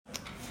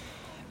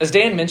As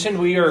Dan mentioned,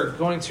 we are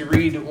going to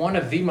read one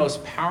of the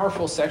most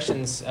powerful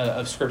sections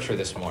of Scripture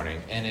this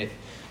morning, and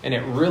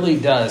it really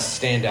does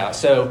stand out.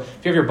 So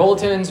if you have your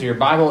bulletins or your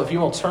Bible, if you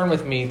will turn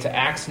with me to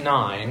Acts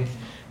 9,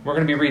 we're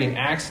going to be reading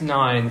Acts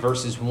 9,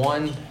 verses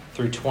 1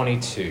 through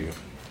 22.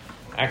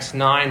 Acts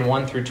 9,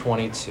 1 through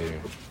 22.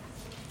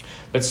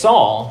 But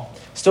Saul,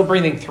 still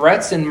breathing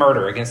threats and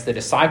murder against the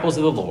disciples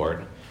of the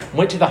Lord,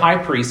 went to the high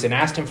priest and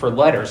asked him for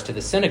letters to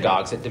the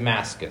synagogues at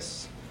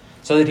Damascus,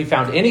 so that he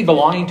found any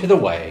belonging to the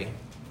way,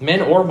 men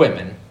or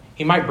women,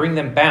 he might bring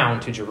them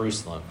bound to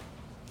Jerusalem.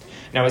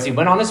 Now as he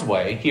went on his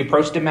way, he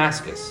approached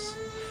Damascus,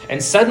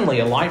 and suddenly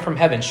a light from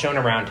heaven shone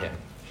around him.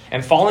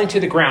 And falling to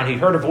the ground, he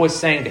heard a voice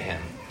saying to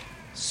him,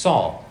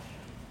 "Saul,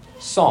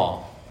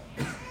 Saul,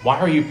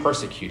 why are you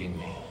persecuting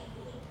me?"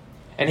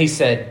 And he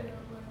said,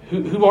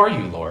 Who are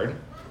you, Lord?"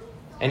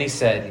 And he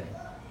said,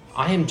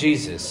 "I am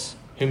Jesus,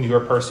 whom you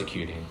are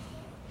persecuting.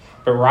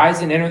 But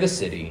rise and enter the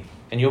city,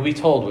 and you'll be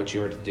told what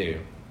you are to do."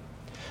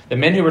 The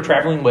men who were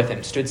traveling with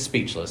him stood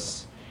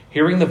speechless,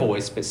 hearing the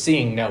voice, but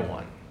seeing no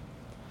one.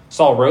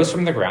 Saul rose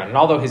from the ground, and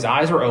although his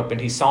eyes were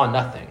opened, he saw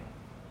nothing.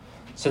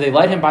 So they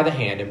led him by the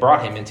hand and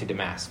brought him into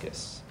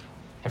Damascus.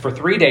 And for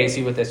 3 days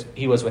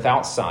he was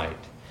without sight,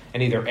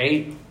 and neither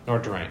ate nor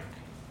drank.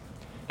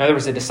 Now there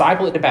was a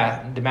disciple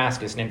at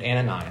Damascus named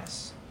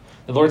Ananias.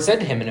 The Lord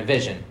said to him in a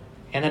vision,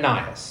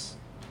 "Ananias."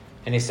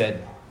 And he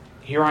said,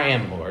 "Here I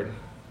am, Lord."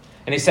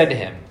 And he said to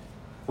him,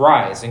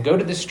 "Rise and go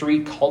to the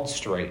street called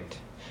Straight,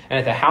 and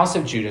at the house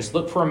of Judas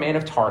look for a man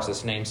of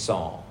Tarsus named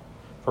Saul.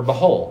 For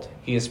behold,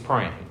 he is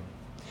praying.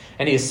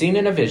 And he has seen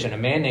in a vision a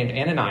man named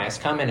Ananias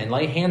come in and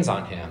lay hands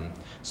on him,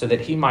 so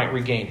that he might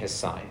regain his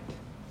sight."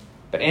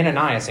 But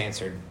Ananias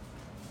answered,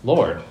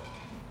 "Lord,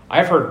 I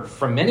have heard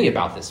from many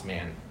about this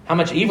man, how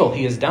much evil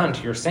he has done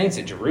to your saints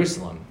at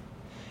Jerusalem.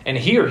 And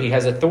here he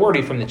has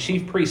authority from the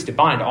chief priest to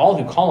bind all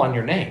who call on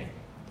your name."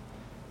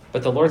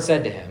 But the Lord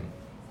said to him,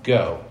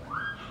 "Go,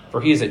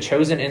 for he is a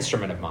chosen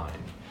instrument of mine,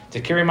 to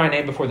carry my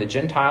name before the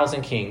Gentiles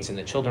and kings and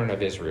the children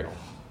of Israel.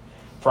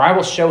 For I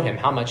will show him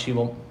how much he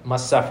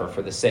must suffer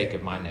for the sake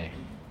of my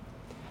name."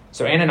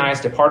 So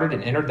Ananias departed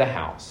and entered the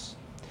house.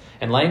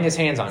 And laying his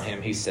hands on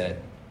him, he said,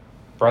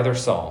 "Brother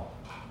Saul,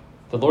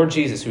 the Lord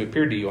Jesus, who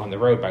appeared to you on the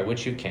road by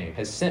which you came,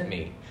 has sent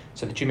me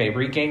so that you may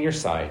regain your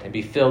sight and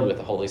be filled with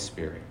the Holy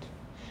Spirit."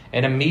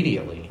 And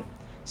immediately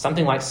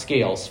something like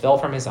scales fell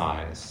from his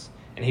eyes,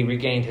 and he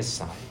regained his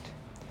sight.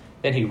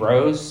 Then he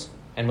rose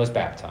and was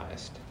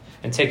baptized.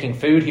 And taking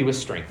food, he was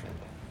strengthened.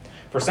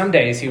 For some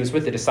days he was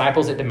with the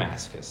disciples at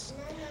Damascus.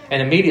 And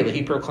immediately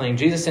he proclaimed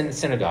Jesus in the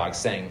synagogue,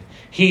 saying,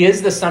 "He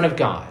is the Son of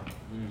God."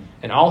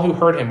 And all who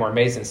heard him were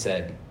amazed and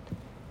said,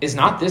 "Is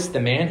not this the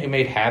man who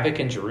made havoc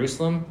in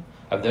Jerusalem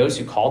of those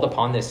who called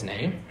upon this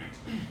name?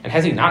 And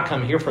has he not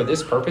come here for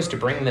this purpose, to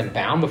bring them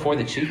bound before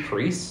the chief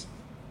priests?"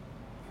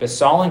 But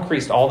Saul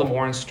increased all the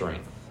more in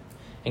strength,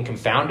 and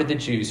confounded the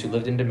Jews who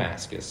lived in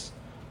Damascus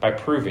by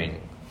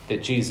proving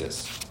that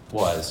Jesus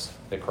was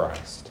the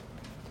Christ.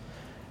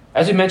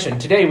 As we mentioned,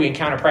 today we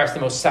encounter perhaps the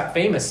most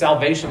famous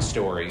salvation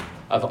story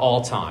of all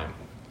time.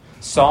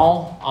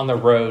 Saul on the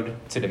road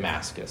to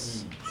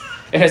Damascus.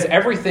 It has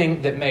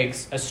everything that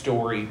makes a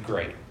story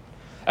great.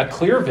 A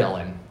clear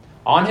villain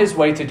on his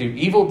way to do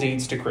evil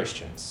deeds to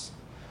Christians.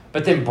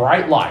 But then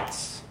bright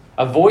lights,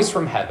 a voice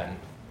from heaven.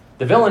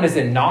 The villain is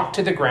then knocked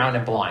to the ground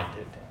and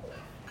blinded.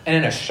 And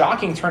in a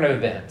shocking turn of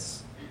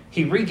events,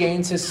 he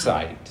regains his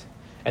sight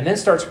and then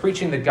starts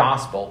preaching the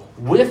gospel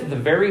with the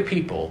very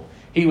people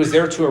he was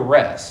there to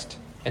arrest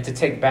and to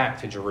take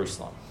back to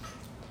Jerusalem.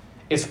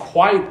 It's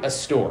quite a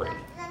story,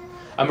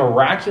 a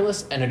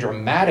miraculous and a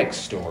dramatic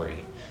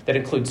story that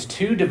includes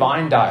 2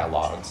 divine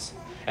dialogues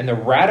and the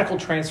radical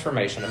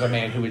transformation of a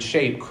man who would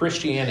shape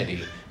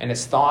Christianity and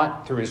its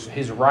thought through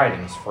his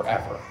writings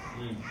forever.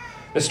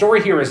 The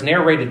story here is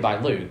narrated by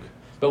Luke,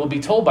 but will be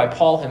told by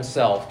Paul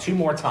himself 2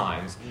 more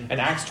times in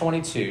Acts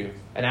 22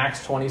 and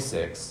Acts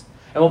 26,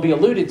 and will be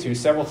alluded to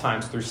several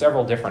times through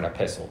several different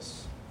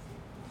epistles.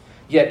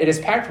 Yet it is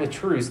packed with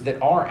truths that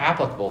are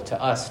applicable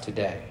to us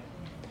today.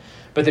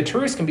 But the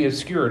truths can be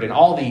obscured in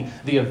all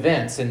the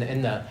events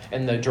and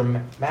the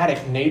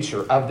dramatic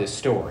nature of this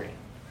story.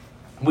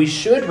 We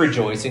should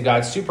rejoice in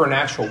God's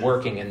supernatural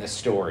working in this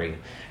story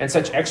and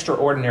such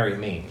extraordinary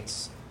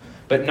means,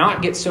 but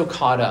not get so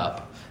caught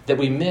up that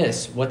we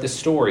miss what the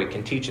story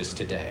can teach us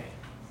today.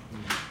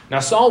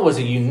 Now, Saul was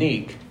a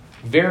unique,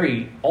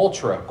 very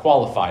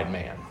ultra-qualified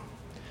man.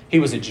 He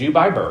was a Jew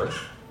by birth,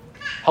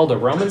 held a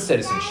Roman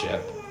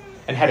citizenship,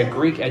 and had a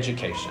Greek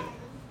education.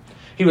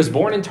 He was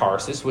born in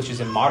Tarsus, which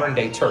is in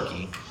modern-day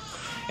Turkey,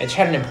 and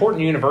had an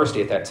important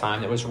university at that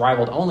time that was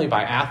rivaled only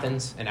by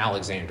Athens and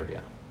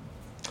Alexandria.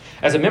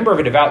 As a member of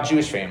a devout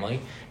Jewish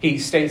family, he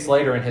states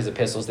later in his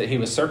epistles that he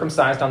was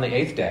circumcised on the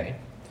 8th day.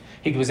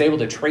 He was able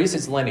to trace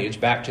his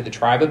lineage back to the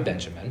tribe of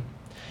Benjamin,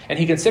 and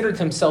he considered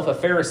himself a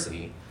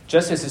Pharisee,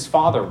 just as his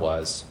father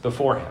was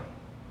before him.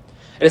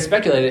 It is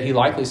speculated that he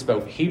likely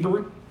spoke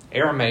Hebrew,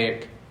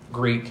 Aramaic,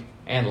 Greek,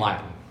 and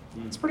Latin.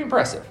 It's pretty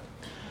impressive.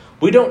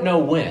 We don't know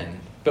when,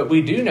 but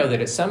we do know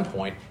that at some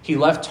point he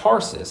left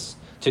Tarsus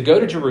to go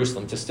to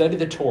Jerusalem to study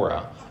the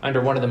Torah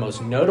under one of the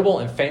most notable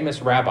and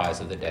famous rabbis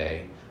of the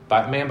day,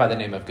 a man by the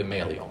name of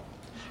Gamaliel.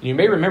 And you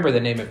may remember the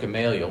name of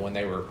Gamaliel when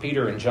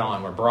Peter and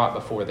John were brought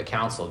before the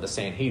council of the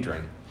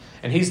Sanhedrin.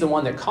 And he's the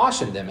one that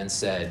cautioned them and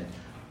said,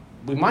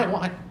 we might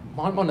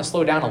want to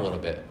slow down a little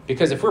bit,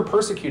 because if we're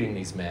persecuting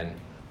these men,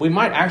 we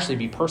might actually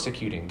be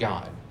persecuting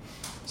God.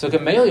 So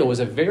Gamaliel was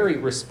a very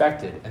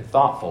respected and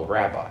thoughtful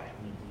rabbi.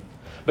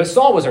 But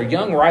Saul was a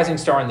young rising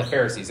star in the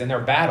Pharisees in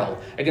their battle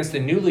against the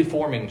newly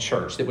forming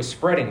church that was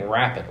spreading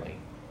rapidly.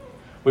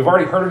 We've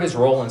already heard of his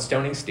role in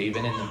stoning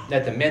Stephen, and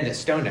that the men that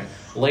stoned him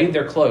laid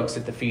their cloaks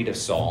at the feet of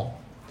Saul,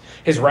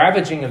 his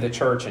ravaging of the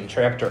church in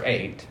chapter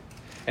 8,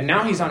 and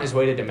now he's on his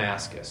way to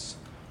Damascus,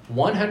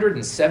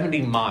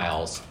 170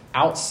 miles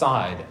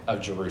outside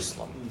of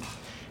Jerusalem.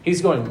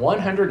 He's going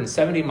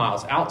 170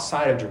 miles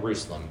outside of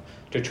Jerusalem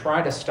to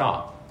try to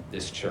stop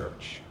this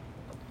church.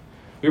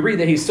 We read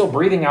that he's still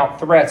breathing out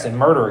threats and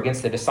murder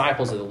against the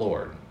disciples of the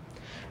Lord.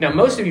 Now,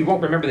 most of you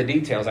won't remember the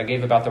details I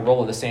gave about the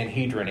role of the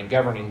Sanhedrin in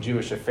governing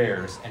Jewish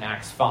affairs in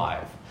Acts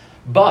 5.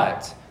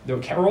 But the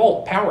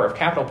power of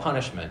capital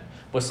punishment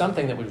was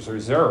something that was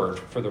reserved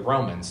for the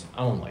Romans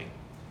only.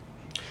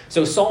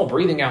 So Saul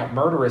breathing out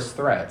murderous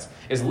threats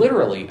is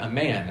literally a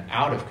man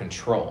out of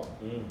control.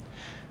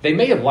 They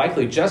may have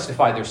likely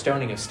justified their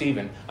stoning of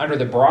Stephen under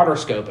the broader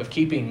scope of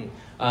keeping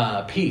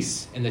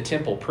peace in the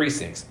temple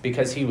precincts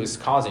because he was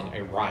causing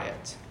a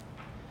riot.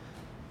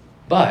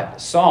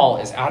 But Saul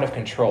is out of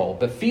control,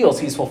 but feels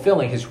he's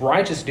fulfilling his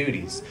righteous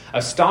duties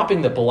of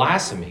stopping the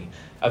blasphemy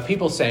of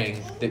people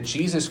saying that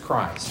Jesus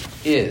Christ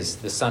is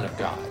the Son of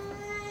God.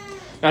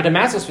 Now,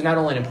 Damascus was not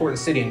only an important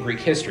city in Greek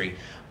history,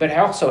 but it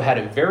also had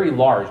a very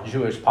large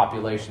Jewish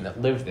population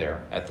that lived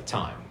there at the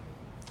time.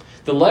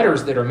 The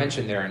letters that are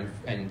mentioned there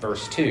in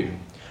verse 2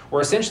 were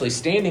essentially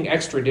standing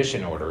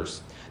extradition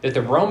orders that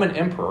the Roman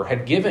emperor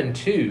had given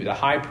to the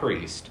high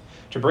priest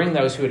to bring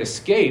those who had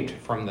escaped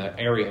from the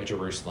area of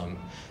Jerusalem,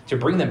 to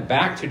bring them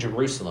back to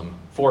Jerusalem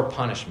for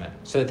punishment,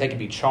 so that they could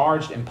be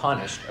charged and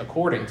punished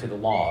according to the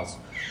laws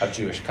of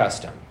Jewish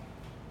custom.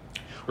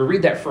 We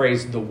read that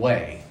phrase, the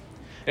way,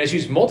 and it's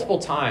used multiple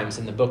times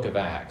in the book of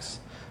Acts.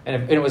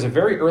 And it was a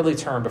very early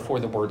term before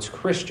the words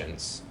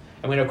Christians.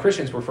 And we know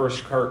Christians were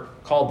first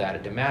called that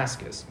at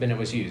Damascus, then it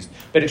was used.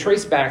 But it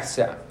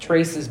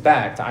traces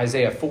back to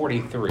Isaiah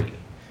 43.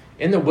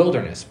 In the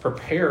wilderness,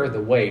 prepare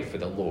the way for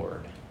the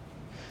Lord.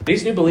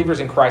 These new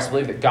believers in Christ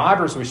believe that God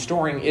was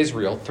restoring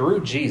Israel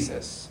through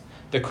Jesus,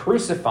 the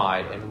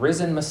crucified and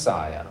risen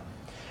Messiah.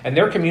 And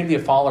their community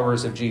of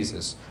followers of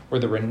Jesus were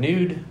the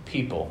renewed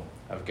people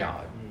of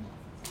God.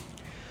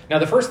 Now,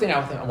 the first thing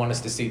I want us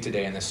to see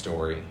today in this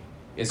story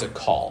is a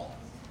call.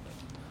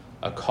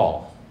 A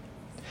call.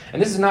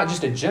 And this is not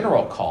just a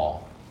general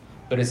call,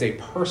 but it's a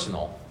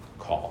personal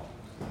call.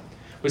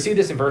 We see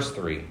this in verse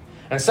 3.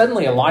 And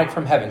suddenly a light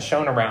from heaven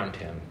shone around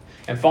him,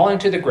 and falling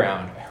to the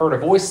ground, heard a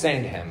voice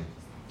saying to him,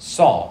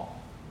 Saul,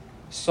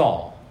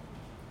 Saul,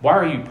 why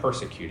are you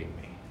persecuting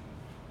me?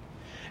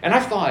 And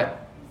I've thought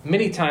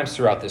many times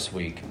throughout this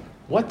week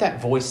what that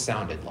voice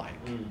sounded like.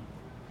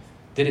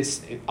 That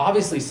it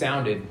obviously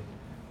sounded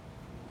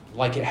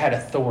like it had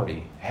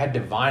authority, it had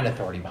divine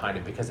authority behind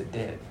it, because it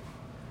did.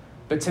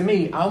 But to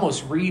me, I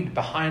almost read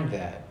behind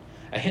that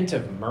a hint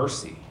of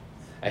mercy,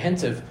 a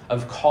hint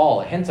of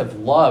call, a hint of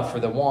love for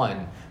the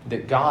one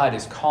that God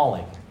is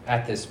calling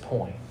at this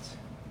point.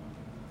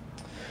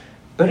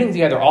 Putting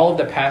together all of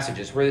the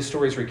passages where this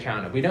story is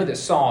recounted, we know that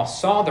Saul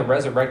saw the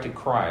resurrected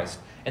Christ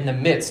in the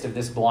midst of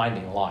this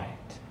blinding light.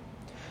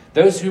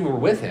 Those who were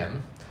with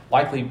him,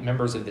 likely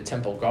members of the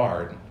temple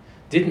guard,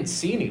 didn't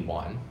see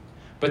anyone,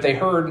 but they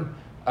heard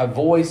a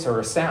voice or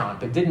a sound,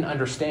 but didn't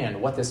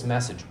understand what this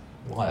message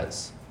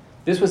was.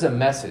 This was a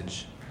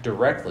message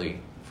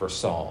directly for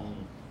Saul.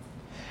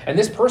 And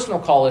this personal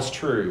call is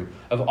true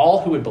of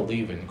all who would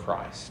believe in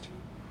Christ.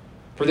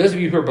 For those of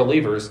you who are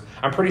believers,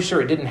 I'm pretty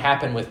sure it didn't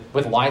happen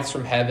with lights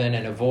from heaven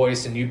and a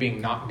voice and you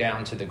being knocked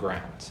down to the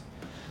ground.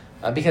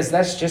 Because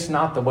that's just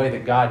not the way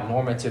that God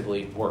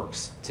normatively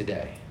works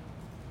today.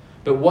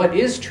 But what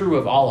is true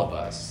of all of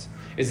us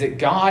is that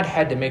God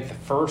had to make the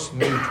first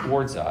move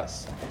towards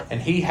us,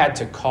 and he had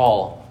to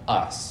call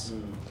us.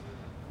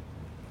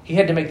 He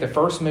had to make the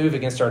first move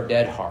against our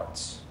dead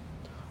hearts,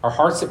 our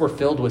hearts that were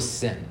filled with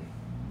sin,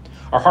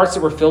 our hearts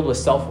that were filled with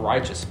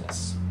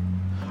self-righteousness,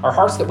 our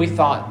hearts that we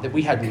thought that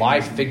we had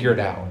life figured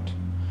out,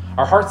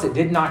 our hearts that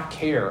did not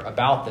care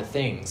about the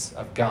things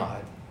of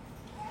God.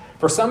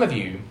 For some of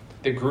you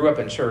that grew up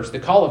in church, the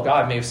call of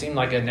God may have seemed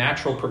like a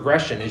natural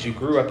progression as you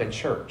grew up in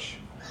church,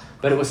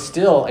 but it was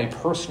still a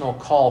personal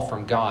call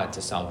from God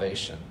to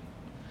salvation.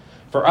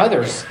 For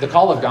others, the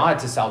call of God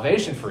to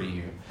salvation for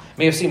you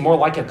may have seemed more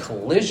like a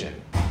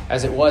collision,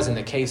 as it was in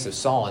the case of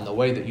Saul and the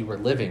way that you were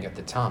living at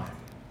the time.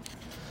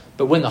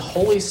 But when the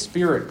Holy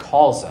Spirit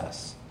calls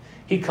us,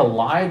 he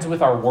collides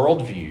with our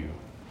worldview,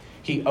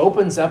 he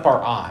opens up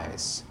our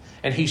eyes,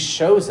 and he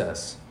shows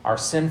us our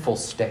sinful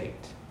state.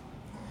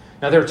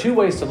 Now, there are two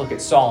ways to look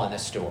at Saul in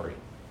this story.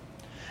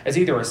 As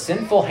either a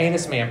sinful,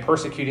 heinous man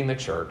persecuting the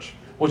church,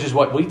 which is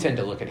what we tend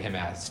to look at him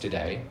as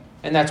today,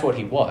 and that's what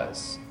he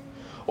was?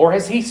 Or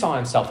as he saw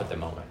himself at the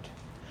moment,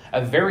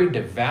 a very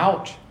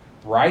devout,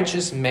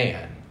 righteous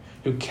man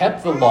who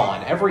kept the law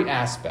in every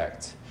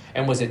aspect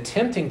and was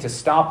attempting to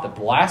stop the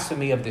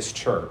blasphemy of this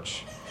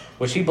church,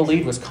 which he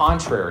believed was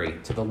contrary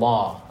to the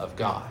law of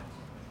God.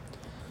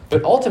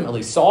 But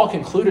ultimately, Saul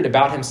concluded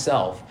about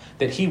himself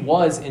that he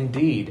was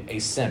indeed a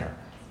sinner,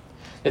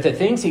 that the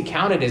things he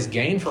counted as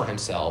gain for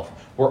himself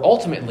were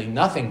ultimately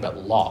nothing but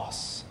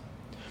loss.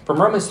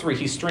 From Romans 3,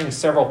 he strings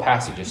several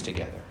passages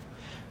together.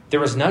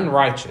 There is none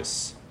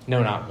righteous,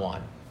 no, not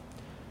one.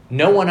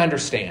 No one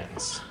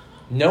understands.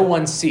 No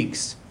one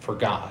seeks for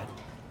God.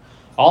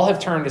 All have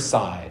turned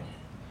aside.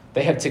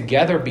 They have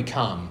together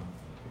become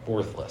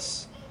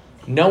worthless.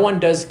 No one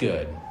does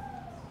good,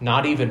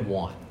 not even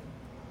one.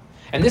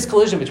 And this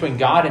collision between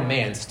God and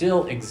man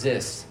still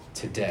exists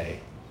today.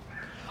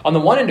 On the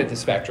one end of the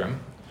spectrum,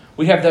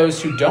 we have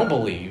those who don't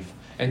believe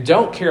and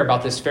don't care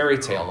about this fairy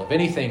tale of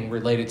anything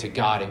related to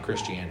God and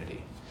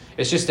Christianity.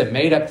 It's just a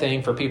made-up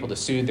thing for people to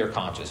soothe their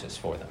consciences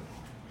for them.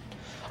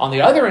 On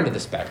the other end of the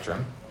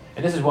spectrum,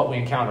 and this is what we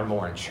encounter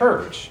more in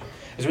church,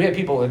 is we have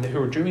people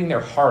who are doing their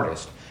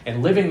hardest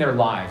and living their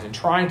lives and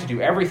trying to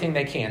do everything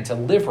they can to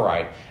live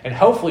right and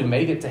hopefully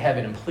make it to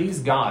heaven and please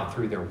God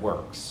through their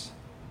works.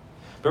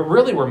 But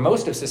really where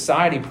most of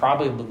society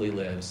probably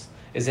lives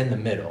is in the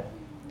middle.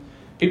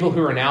 People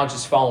who are now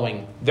just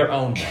following their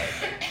own way.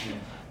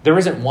 There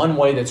isn't one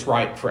way that's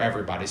right for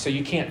everybody, so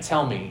you can't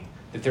tell me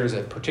that there's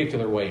a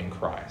particular way in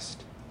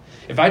Christ.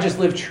 If I just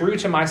live true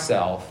to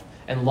myself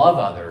and love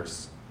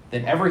others,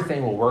 then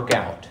everything will work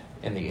out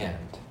in the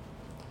end.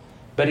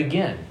 But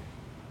again,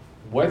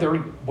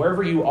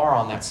 wherever you are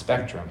on that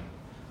spectrum,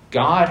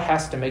 God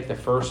has to make the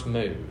first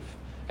move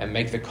and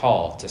make the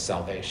call to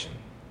salvation.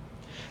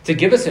 To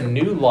give us a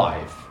new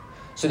life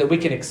so that we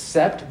can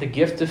accept the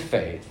gift of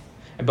faith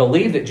and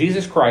believe that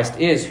Jesus Christ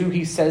is who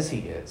he says he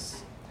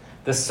is,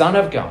 the Son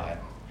of God,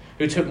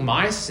 who took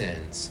my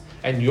sins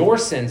and your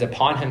sins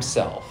upon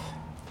himself,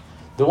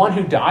 the one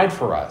who died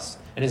for us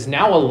and is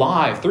now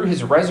alive through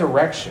his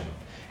resurrection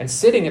and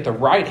sitting at the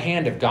right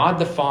hand of God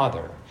the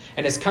Father,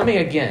 and is coming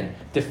again,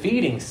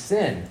 defeating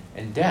sin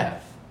and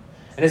death.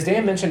 And as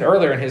Dan mentioned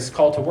earlier in his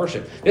call to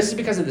worship, this is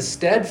because of the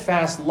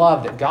steadfast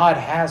love that God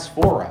has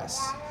for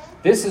us.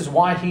 This is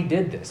why he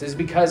did this. This is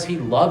because he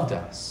loved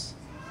us.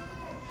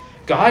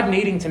 God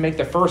needing to make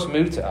the first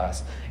move to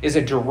us is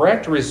a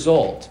direct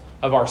result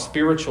of our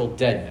spiritual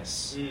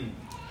deadness.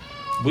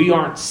 We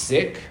aren't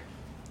sick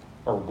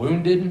or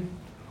wounded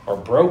or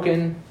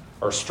broken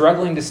or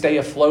struggling to stay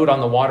afloat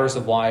on the waters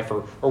of life,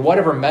 or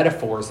whatever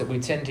metaphors that we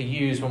tend to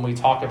use when we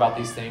talk about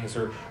these things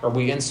or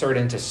we insert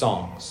into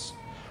songs.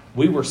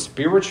 We were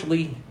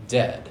spiritually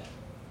dead,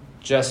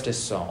 just as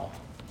Saul.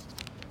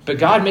 But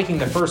God making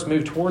the first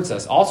move towards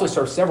us also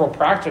serves several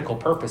practical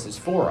purposes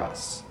for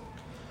us.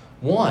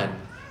 One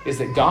is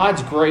that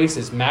God's grace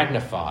is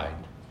magnified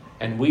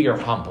and we are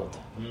humbled.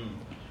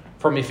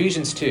 From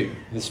Ephesians 2,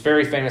 this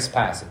very famous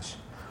passage,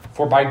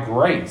 "For by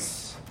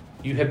grace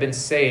you have been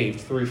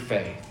saved through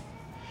faith.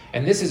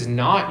 And this is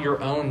not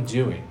your own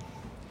doing.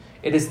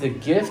 It is the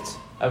gift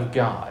of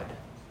God,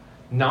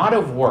 not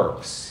of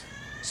works,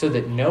 so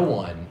that no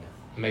one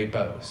may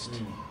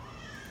boast."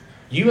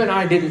 You and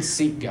I didn't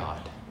seek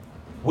God.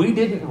 We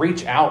didn't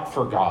reach out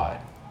for God.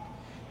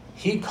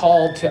 He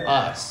called to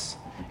us,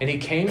 and he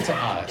came to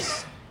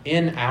us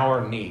in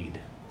our need.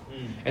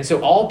 And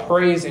so all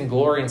praise and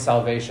glory and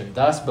salvation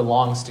thus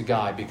belongs to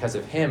God because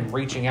of him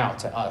reaching out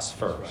to us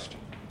first.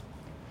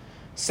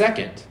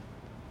 Second,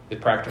 the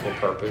practical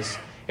purpose,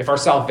 if our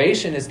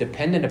salvation is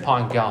dependent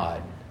upon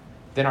God,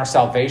 then our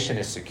salvation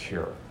is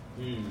secure.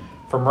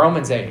 From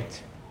Romans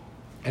 8,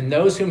 "And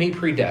those whom he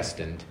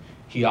predestined,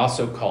 he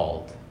also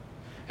called.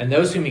 And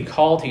those whom he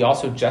called, he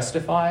also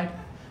justified.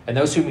 And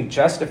those whom he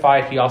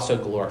justified, he also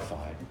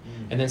glorified."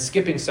 And then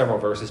skipping several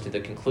verses to the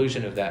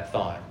conclusion of that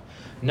thought,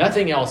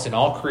 "Nothing else in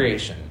all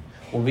creation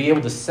will be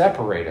able to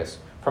separate us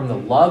from the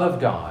love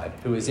of God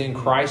who is in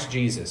Christ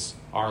Jesus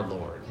our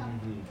Lord."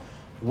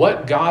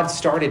 What God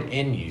started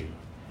in you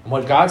and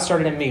what God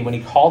started in me when he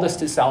called us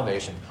to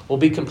salvation will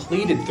be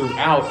completed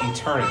throughout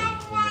eternity.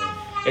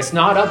 It's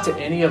not up to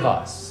any of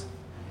us.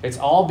 It's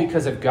all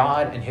because of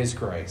God and his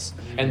grace.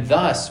 And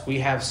thus we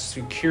have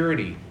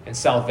security and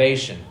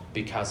salvation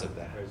because of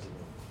that.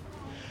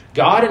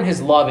 God in his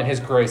love and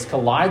his grace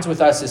collides with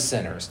us as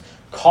sinners,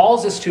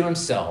 calls us to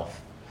himself,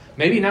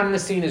 maybe not in a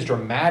scene as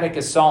dramatic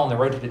as Saul on the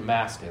road to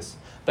Damascus,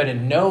 but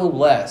in no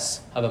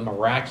less of a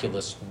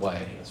miraculous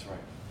way. That's right.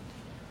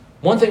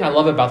 One thing I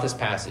love about this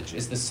passage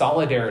is the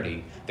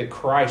solidarity that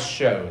Christ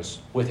shows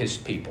with his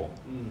people.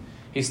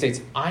 He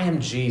states, "I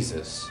am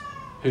Jesus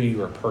who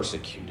you are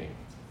persecuting."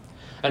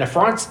 An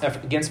affront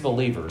against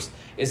believers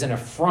is an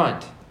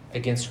affront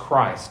against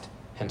Christ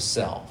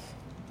himself,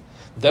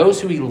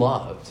 those who he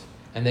loved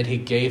and that he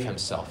gave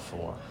himself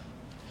for.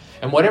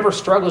 And whatever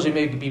struggles you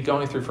may be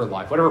going through for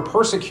life, whatever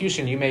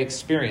persecution you may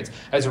experience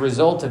as a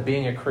result of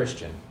being a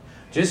Christian,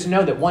 just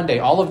know that one day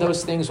all of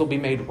those things will be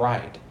made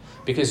right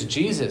because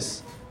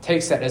Jesus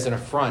takes that as an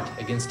affront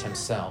against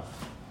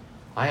himself.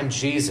 "I am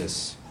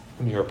Jesus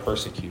whom you are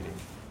persecuting.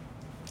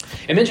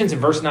 It mentions in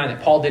verse 9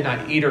 that Paul did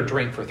not eat or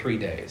drink for 3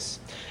 days.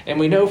 And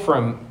we know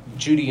from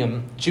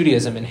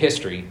Judaism and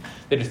history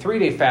that a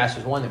 3-day fast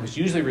was one that was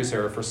usually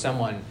reserved for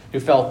someone who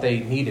felt they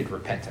needed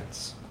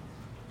repentance.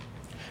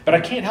 But I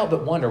can't help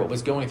but wonder what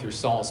was going through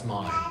Saul's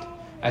mind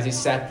as he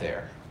sat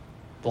there,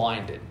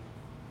 blinded,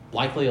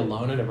 likely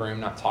alone in a room,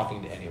 not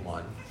talking to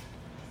anyone,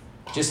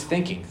 just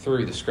thinking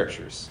through the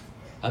scriptures.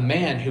 A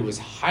man who was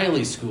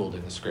highly schooled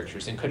in the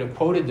scriptures and could have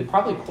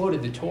probably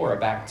quoted the Torah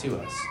back to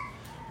us.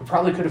 Who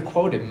probably could have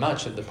quoted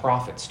much of the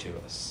prophets to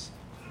us.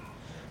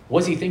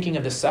 Was he thinking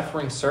of the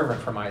suffering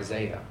servant from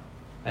Isaiah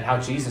and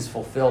how Jesus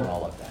fulfilled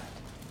all of that?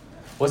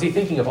 Was he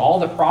thinking of all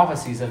the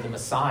prophecies of the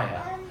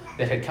Messiah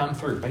that had come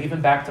through, but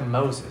even back to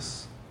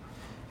Moses?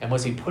 And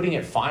was he putting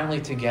it finally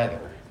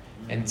together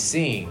and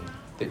seeing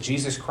that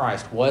Jesus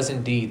Christ was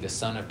indeed the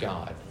Son of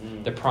God,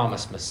 the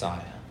promised Messiah?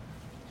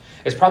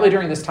 It's probably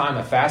during this time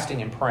of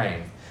fasting and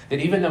praying that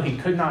even though he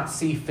could not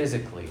see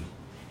physically,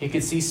 he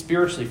could see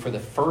spiritually for the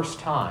first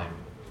time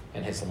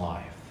in his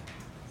life.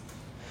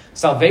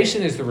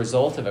 Salvation is the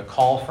result of a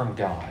call from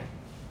God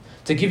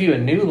to give you a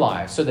new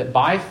life so that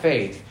by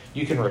faith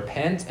you can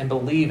repent and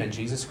believe in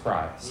Jesus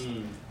Christ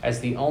as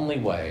the only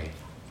way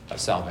of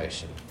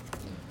salvation.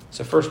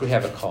 So first we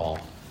have a call.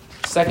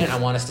 Second, I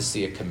want us to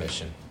see a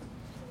commission.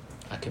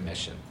 A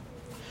commission.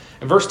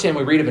 In verse 10,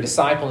 we read of a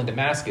disciple in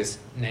Damascus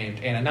named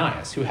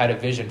Ananias who had a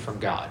vision from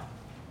God.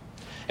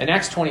 In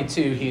Acts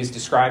 22, he is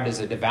described as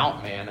a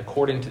devout man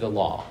according to the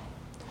law.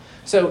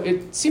 So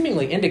it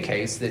seemingly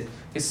indicates that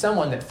he's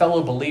someone that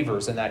fellow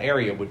believers in that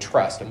area would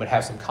trust and would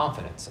have some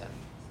confidence in.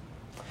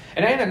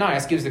 And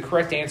Ananias gives the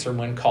correct answer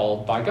when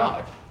called by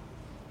God.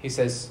 He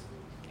says,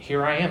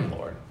 "Here I am,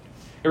 Lord."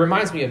 It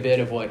reminds me a bit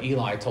of what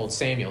Eli told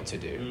Samuel to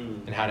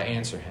do and how to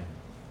answer him.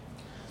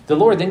 The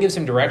Lord then gives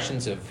him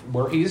directions of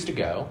where he is to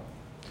go,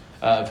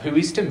 of who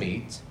he's to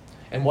meet,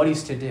 and what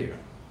he's to do.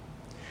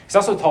 He's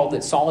also told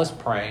that Saul is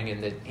praying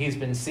and that he's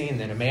been seeing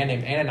that a man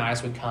named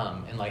Ananias would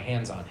come and lay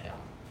hands on him.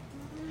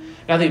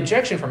 Now, the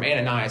objection from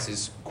Ananias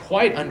is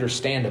quite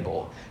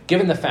understandable,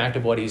 given the fact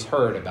of what he's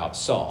heard about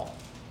Saul.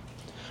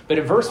 But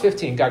in verse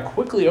 15, God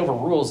quickly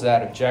overrules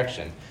that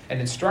objection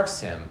and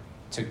instructs him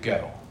to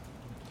go.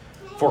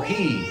 For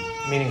he,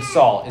 meaning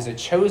Saul, is a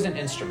chosen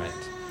instrument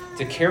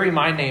to carry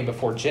my name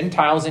before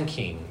Gentiles and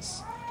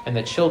kings and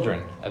the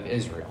children of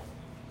Israel.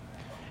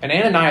 And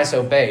Ananias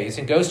obeys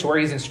and goes to where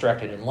he's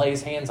instructed and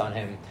lays hands on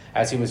him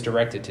as he was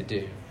directed to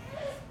do.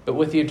 But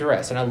with the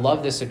address, and I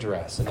love this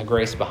address and the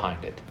grace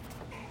behind it,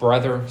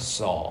 Brother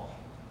Saul.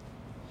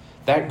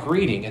 That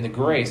greeting and the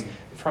grace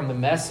from the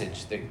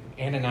message that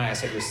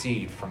Ananias had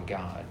received from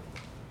God.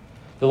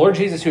 The Lord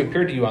Jesus, who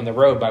appeared to you on the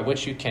road by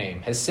which you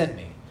came, has sent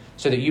me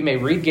so that you may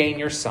regain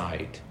your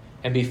sight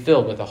and be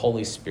filled with the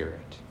Holy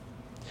Spirit.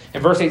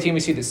 In verse 18, we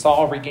see that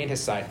Saul regained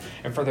his sight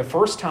and for the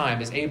first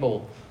time is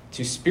able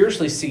to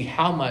spiritually see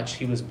how much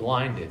he was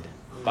blinded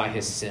by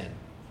his sin.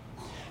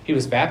 He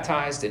was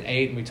baptized and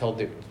ate, and we told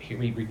that he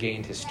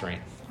regained his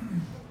strength.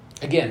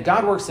 Again,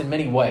 God works in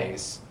many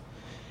ways.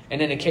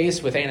 And in a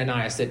case with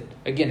Ananias that,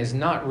 again, is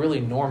not really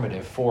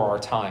normative for our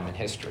time in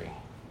history.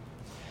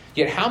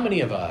 Yet how many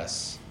of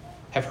us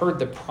have heard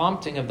the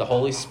prompting of the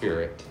Holy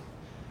Spirit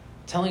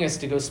telling us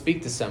to go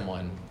speak to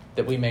someone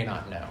that we may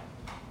not know?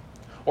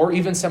 Or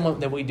even someone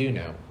that we do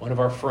know, one of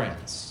our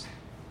friends,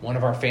 one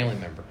of our family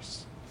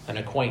members, an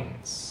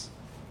acquaintance.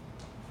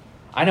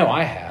 I know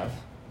I have,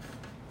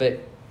 but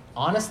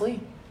honestly,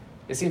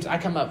 it seems I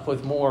come up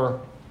with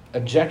more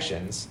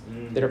objections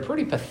that are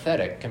pretty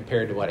pathetic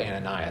compared to what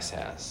Ananias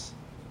has.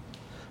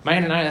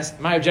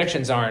 My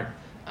objections aren't,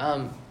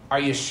 are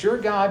you sure,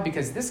 God?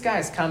 Because this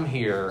guy's come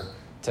here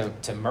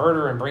to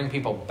murder and bring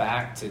people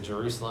back to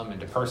Jerusalem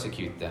and to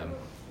persecute them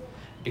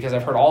because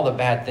I've heard all the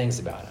bad things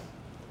about him.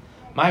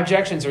 My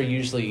objections are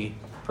usually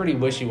pretty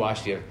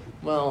wishy-washy.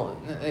 Well,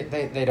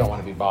 they don't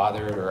want to be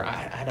bothered, or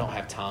I don't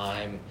have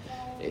time.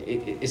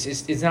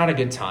 It's not a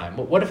good time.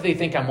 What if they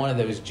think I'm one of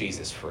those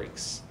Jesus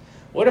freaks?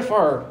 What if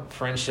our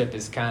friendship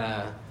is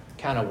kind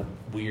of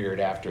weird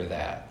after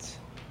that?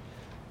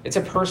 It's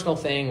a personal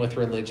thing with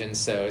religion,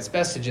 so it's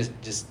best to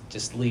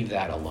just leave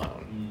that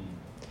alone.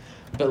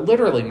 But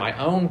literally, my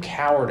own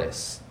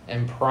cowardice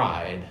and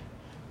pride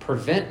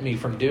prevent me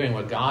from doing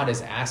what God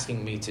is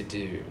asking me to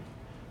do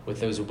with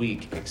those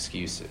weak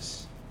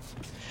excuses.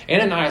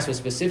 Ananias was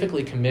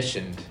specifically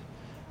commissioned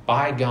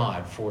by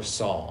God for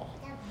Saul.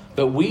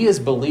 But we as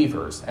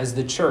believers, as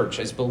the church,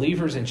 as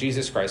believers in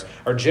Jesus Christ,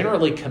 are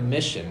generally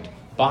commissioned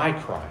by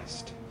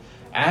Christ.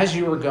 As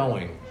you are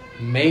going,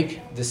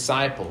 make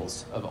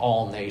disciples of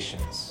all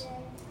nations.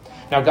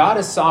 Now, God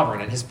is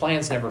sovereign and his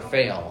plans never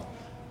fail,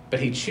 but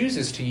he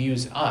chooses to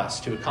use us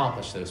to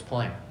accomplish those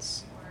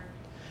plans.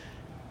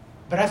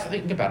 But I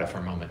think about it for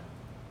a moment.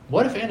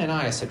 What if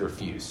Ananias had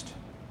refused?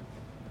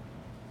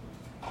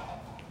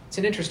 It's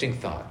an interesting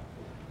thought.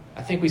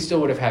 I think we still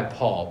would have had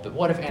Paul, but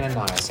what if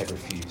Ananias had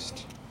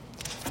refused?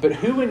 But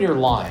who in your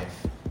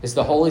life is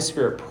the Holy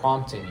Spirit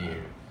prompting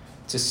you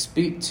to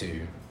speak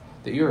to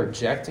that you're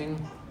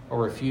objecting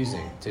or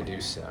refusing to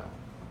do so?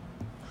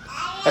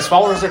 As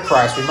followers of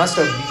Christ, we must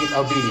be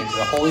obedient to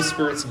the Holy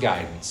Spirit's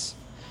guidance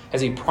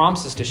as he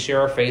prompts us to share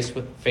our faith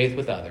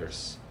with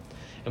others.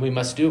 And we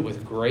must do it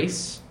with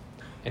grace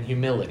and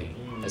humility,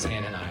 as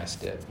Ananias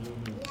did.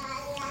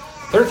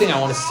 Third thing I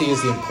want to see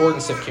is the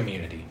importance of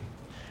community.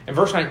 In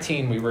verse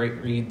 19, we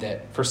read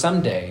that for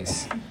some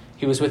days,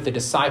 he was with the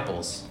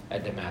disciples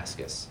at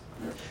Damascus.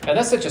 Now,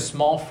 that's such a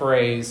small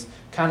phrase,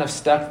 kind of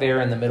stuck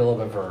there in the middle of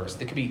a verse,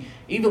 that could be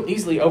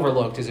easily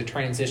overlooked as a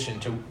transition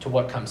to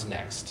what comes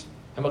next.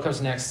 And what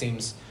comes next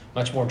seems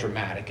much more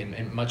dramatic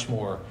and much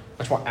more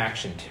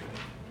action to it.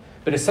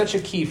 But it's such a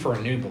key for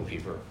a new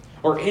believer,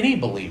 or any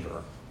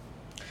believer,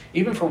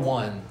 even for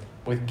one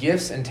with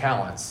gifts and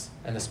talents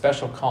and the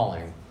special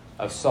calling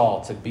of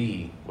Saul to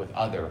be with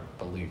other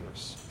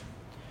believers.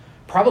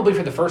 Probably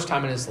for the first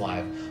time in his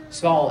life,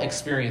 Saul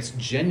experienced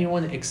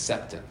genuine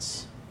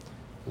acceptance,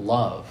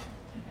 love,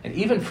 and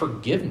even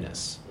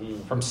forgiveness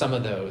from some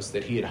of those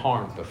that he had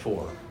harmed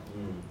before.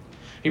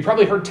 He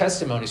probably heard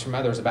testimonies from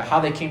others about how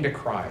they came to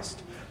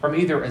Christ, from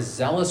either a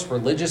zealous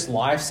religious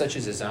life such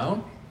as his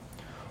own,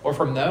 or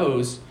from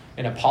those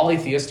in a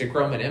polytheistic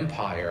Roman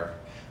Empire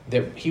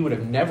that he would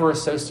have never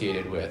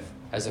associated with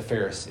as a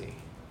Pharisee.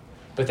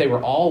 But they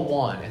were all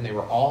one, and they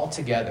were all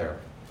together,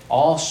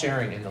 all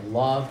sharing in the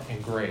love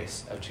and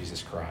grace of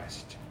Jesus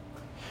Christ.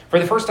 For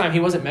the first time, he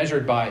wasn't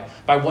measured by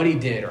what he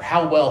did or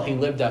how well he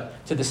lived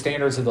up to the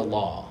standards of the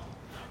law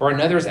or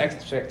another's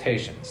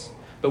expectations,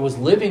 but was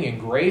living in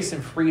grace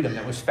and freedom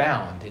that was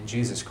found in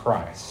Jesus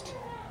Christ.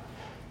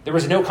 There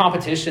was no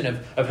competition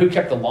of who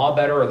kept the law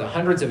better or the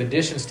hundreds of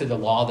additions to the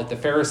law that the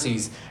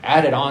Pharisees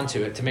added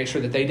onto it to make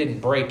sure that they didn't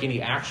break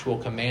any actual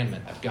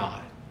commandment of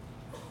God.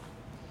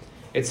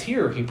 It's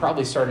here he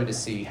probably started to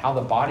see how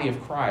the body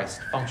of Christ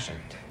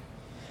functioned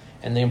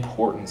and the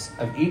importance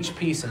of each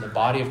piece in the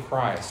body of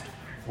Christ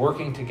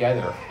working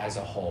together as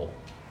a whole.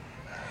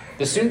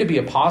 The soon-to-be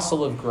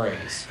apostle of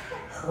grace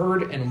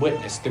heard and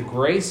witnessed the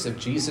grace of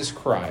Jesus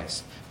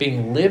Christ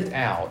being lived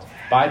out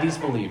by these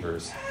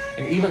believers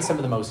in even some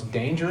of the most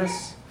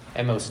dangerous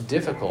and most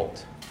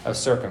difficult of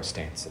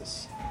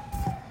circumstances.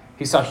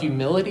 He saw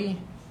humility,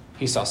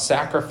 he saw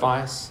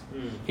sacrifice,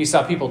 he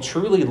saw people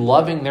truly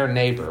loving their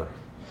neighbor,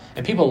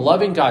 and people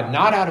loving God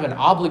not out of an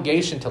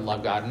obligation to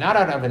love God, not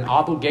out of an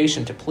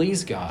obligation to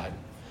please God,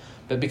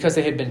 but because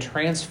they had been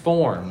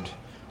transformed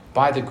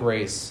by the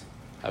grace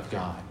of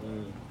God.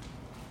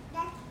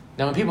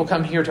 Now, when people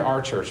come here to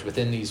our church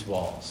within these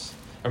walls,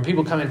 or when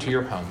people come into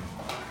your home,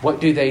 what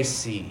do they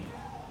see?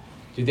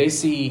 Do they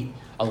see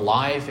a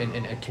life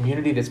and a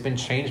community that's been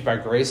changed by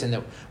grace and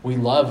that we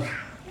love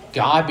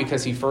God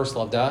because he first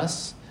loved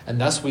us,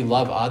 and thus we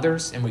love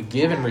others, and we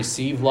give and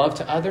receive love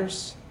to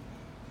others?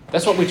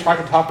 That's what we try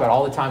to talk about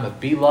all the time, of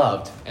be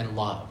loved and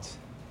loved.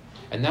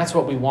 And that's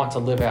what we want to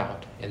live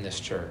out in this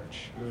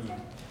church.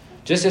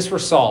 Just as for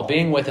Saul,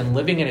 being with and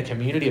living in a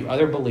community of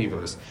other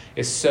believers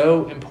is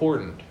so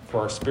important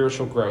for our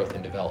spiritual growth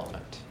and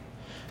development.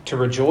 To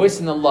rejoice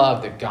in the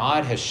love that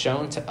God has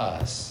shown to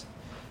us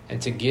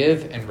and to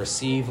give and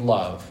receive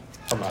love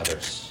from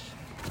others.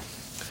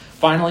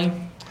 Finally,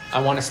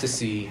 I want us to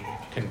see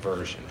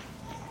conversion.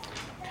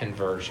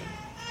 Conversion.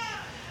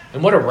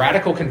 And what a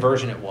radical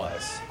conversion it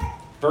was.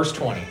 Verse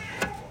 20.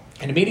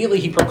 And immediately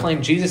he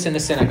proclaimed Jesus in the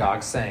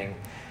synagogue, saying,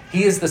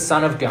 "He is the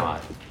Son of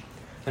God."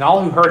 And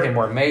all who heard him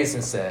were amazed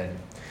and said,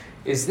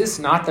 "Is this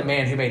not the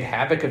man who made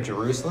havoc of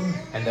Jerusalem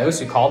and those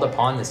who called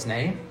upon this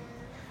name?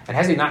 And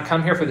has he not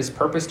come here for this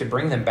purpose, to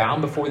bring them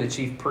bound before the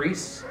chief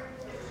priests?"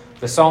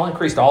 But Saul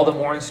increased all the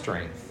more in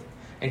strength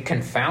and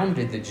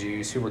confounded the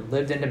Jews who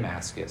lived in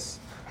Damascus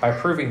by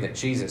proving that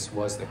Jesus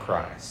was the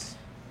Christ.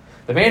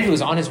 The man who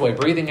was on his way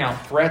breathing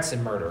out threats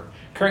and murder,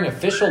 carrying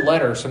official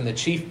letters from the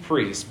chief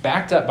priests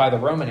backed up by the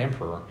Roman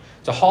emperor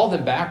to haul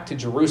them back to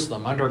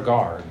Jerusalem under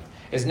guard,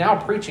 is now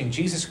preaching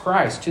Jesus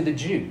Christ to the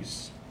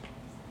Jews.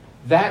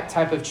 That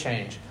type of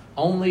change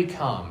only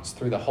comes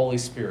through the Holy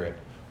Spirit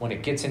when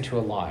it gets into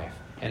a life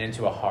and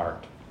into a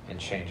heart and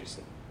changes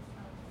it.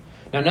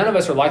 Now, none of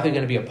us are likely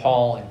going to be a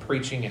Paul in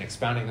preaching and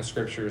expounding the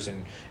scriptures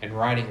and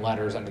writing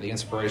letters under the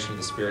inspiration of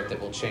the Spirit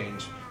that will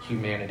change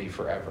humanity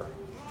forever.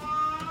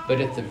 But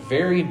at the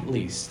very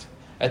least,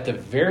 at the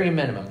very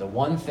minimum, the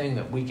one thing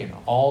that we can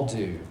all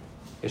do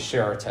is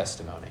share our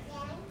testimony.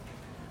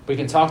 We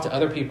can talk to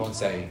other people and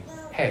say,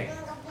 "Hey,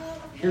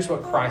 here's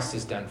what Christ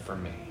has done for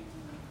me.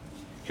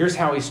 Here's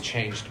how he's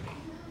changed me.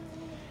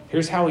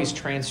 Here's how he's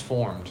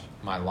transformed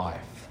my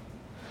life.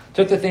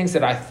 Took the things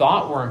that I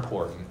thought were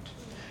important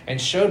and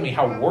showed me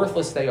how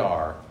worthless they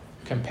are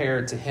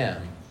compared to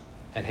him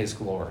and his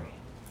glory."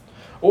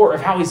 Or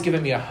of how he's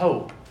given me a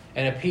hope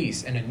and a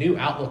peace and a new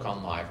outlook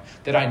on life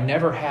that I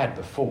never had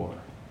before.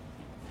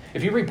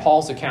 If you read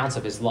Paul's accounts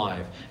of his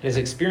life and his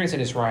experience in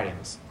his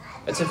writings,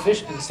 that's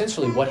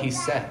essentially what he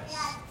says.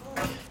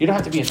 You don't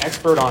have to be an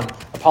expert on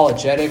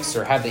apologetics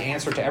or have the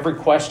answer to every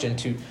question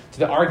to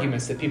the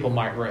arguments that people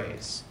might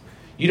raise.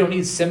 You don't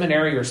need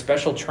seminary or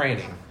special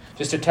training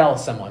just to tell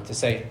someone to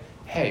say,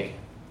 "Hey,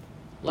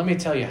 let me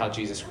tell you how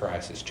Jesus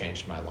Christ has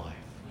changed my life."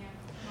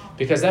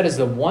 Because that is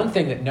the one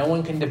thing that no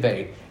one can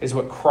debate, is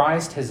what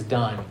Christ has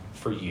done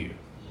for you.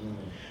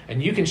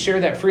 And you can share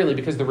that freely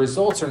because the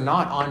results are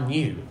not on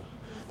you.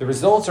 The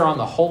results are on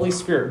the Holy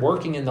Spirit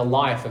working in the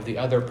life of the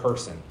other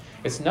person.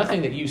 It's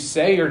nothing that you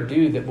say or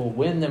do that will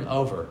win them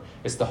over.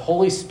 It's the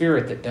Holy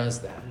Spirit that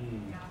does that.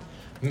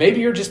 Maybe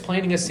you're just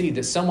planting a seed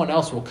that someone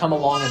else will come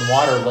along and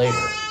water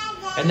later.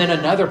 And then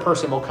another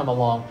person will come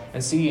along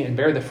and see and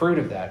bear the fruit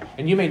of that.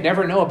 And you may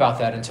never know about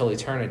that until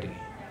eternity.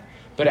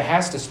 But it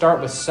has to start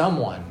with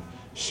someone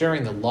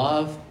sharing the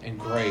love and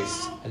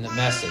grace and the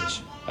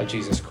message of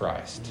Jesus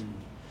Christ.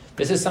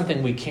 This is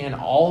something we can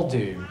all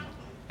do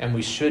and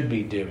we should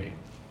be doing.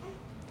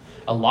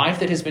 A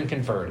life that has been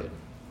converted,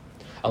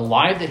 a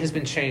life that has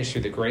been changed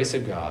through the grace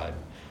of God,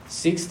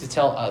 seeks to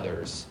tell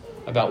others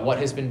about what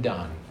has been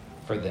done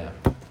for them.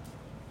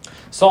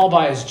 Saul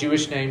by his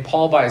Jewish name,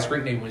 Paul by his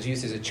Greek name, was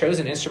used as a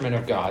chosen instrument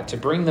of God to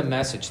bring the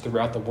message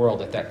throughout the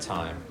world at that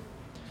time.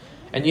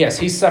 And yes,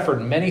 he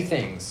suffered many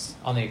things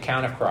on the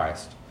account of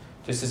Christ,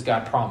 just as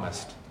God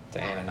promised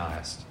to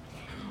Ananias.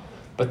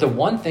 But the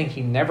one thing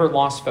he never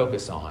lost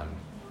focus on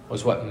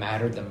was what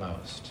mattered the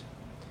most.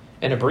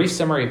 In a brief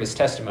summary of his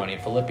testimony in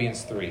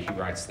Philippians 3, he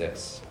writes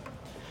this: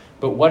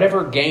 "But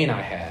whatever gain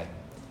I had,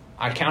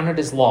 I counted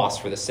as loss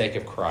for the sake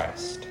of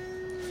Christ.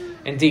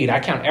 Indeed,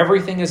 I count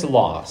everything as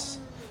loss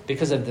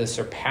because of the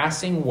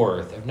surpassing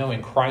worth of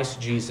knowing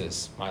Christ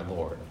Jesus, my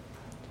Lord.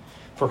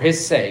 For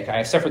his sake, I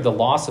have suffered the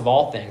loss of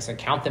all things and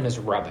count them as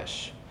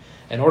rubbish,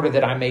 in order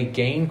that I may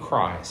gain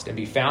Christ and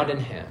be found in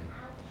him,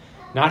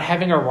 not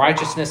having a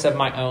righteousness of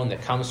my own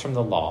that comes from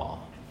the law,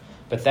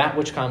 but that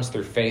which comes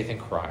through faith in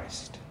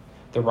Christ,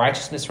 the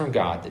righteousness from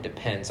God that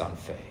depends on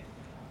faith."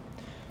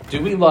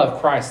 Do we love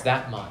Christ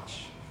that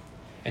much?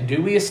 And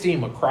do we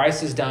esteem what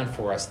Christ has done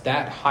for us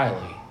that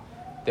highly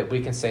that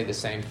we can say the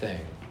same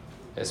thing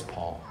as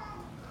Paul?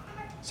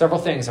 Several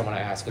things I want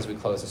to ask as we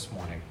close this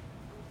morning.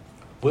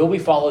 Will we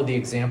follow the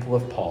example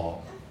of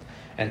Paul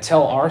and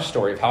tell our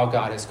story of how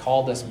God has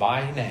called us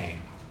by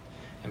name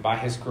and by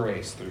his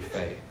grace through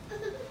faith?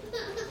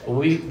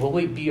 Will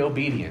we be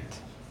obedient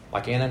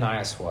like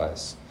Ananias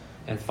was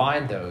and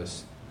find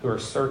those who are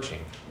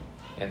searching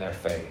in their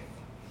faith?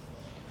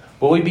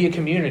 Will we be a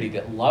community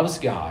that loves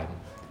God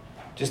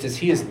just as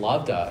he has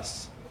loved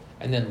us,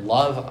 and then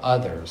love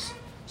others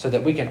so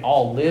that we can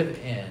all live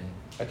in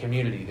a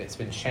community that's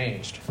been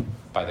changed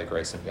by the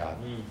grace of God?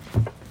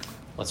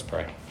 Let's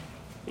pray.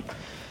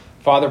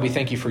 Father, we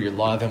thank you for your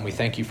love and we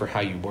thank you for how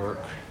you work.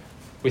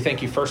 We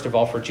thank you first of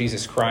all for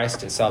Jesus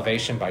Christ and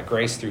salvation by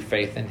grace through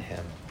faith in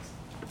him.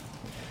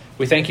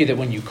 We thank you that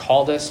when you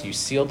called us, you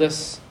sealed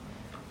us,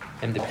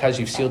 and because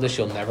you've sealed us,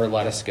 you'll never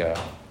let us go.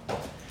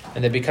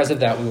 And that because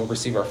of that, we will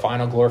receive our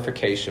final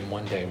glorification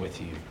one day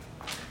with you.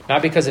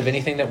 Not because of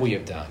anything that we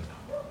have done,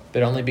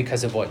 but only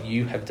because of what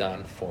you have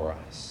done for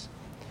us.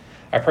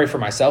 I pray for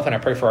myself and I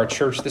pray for our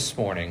church this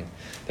morning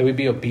that we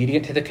be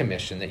obedient to the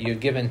commission that you have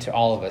given to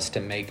all of us to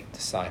make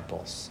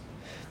disciples,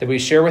 that we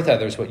share with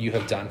others what you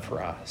have done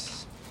for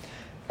us.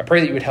 I pray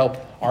that you would help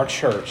our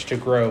church to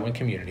grow in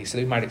community so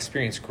that we might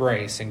experience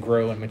grace and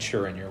grow and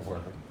mature in your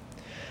word.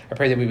 I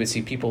pray that we would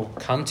see people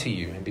come to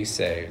you and be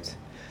saved,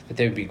 that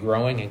they would be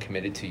growing and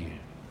committed to you.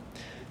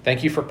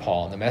 Thank you for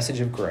Paul and the message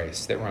of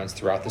grace that runs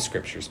throughout the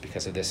scriptures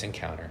because of this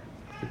encounter.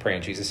 We pray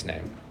in Jesus'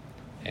 name.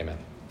 Amen.